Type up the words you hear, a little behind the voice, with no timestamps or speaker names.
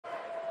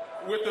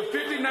With the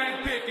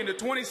 59th pick in the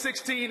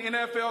 2016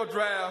 NFL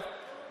Draft,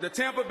 the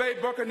Tampa Bay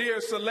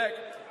Buccaneers select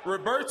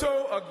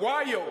Roberto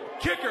Aguayo,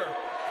 kicker,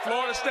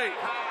 Florida State.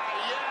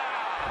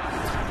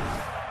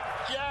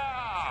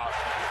 Yeah.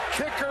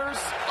 Kickers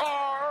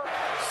are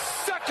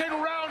second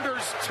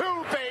rounders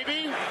too,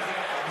 baby.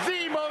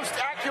 The most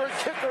accurate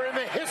kicker in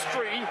the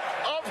history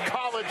of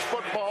college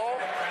football.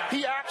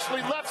 He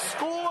actually left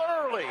school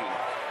early.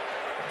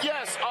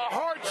 Yes, a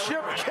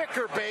hardship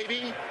kicker,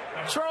 baby.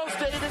 Charles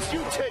Davis, you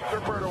take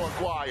Roberto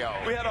Aguayo.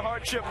 We had a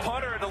hardship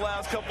punter in the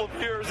last couple of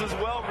years as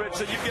well, Rich,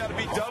 so you've got to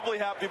be doubly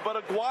happy.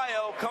 But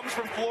Aguayo comes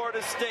from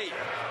Florida State,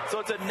 so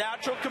it's a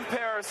natural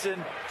comparison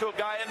to a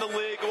guy in the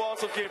league who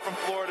also came from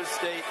Florida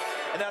State,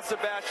 and that's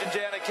Sebastian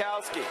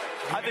Janikowski.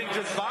 I think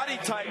his body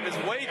type is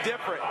way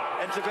different,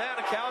 and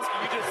Janikowski,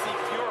 you just see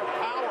pure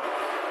power,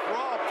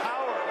 raw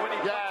power when he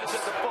punches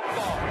at the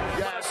football.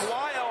 Yes. But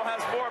Aguayo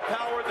has more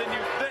power than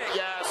you think.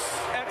 Yes.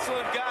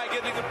 Excellent guy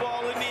getting the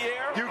ball in the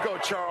air. You go,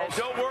 Charles. And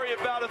don't worry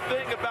about a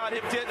thing about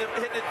him hitting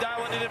it,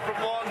 dialing it in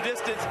from long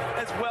distance,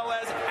 as well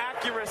as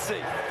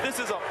accuracy. This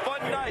is a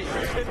fun night.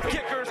 If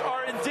kickers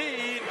are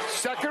indeed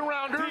second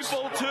rounders,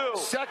 people too.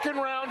 Second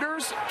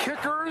rounders,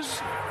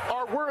 kickers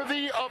are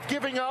worthy of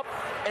giving up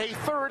a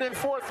third and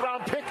fourth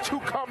round pick to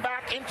come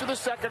back into the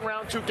second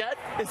round to get.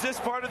 Is this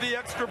part of the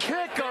extra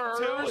kickers?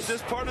 Too? Is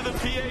this part of the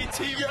PAT?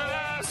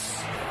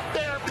 Yes,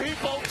 they're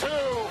people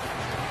too.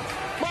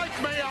 Mike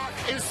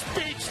Mayock is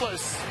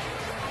speechless.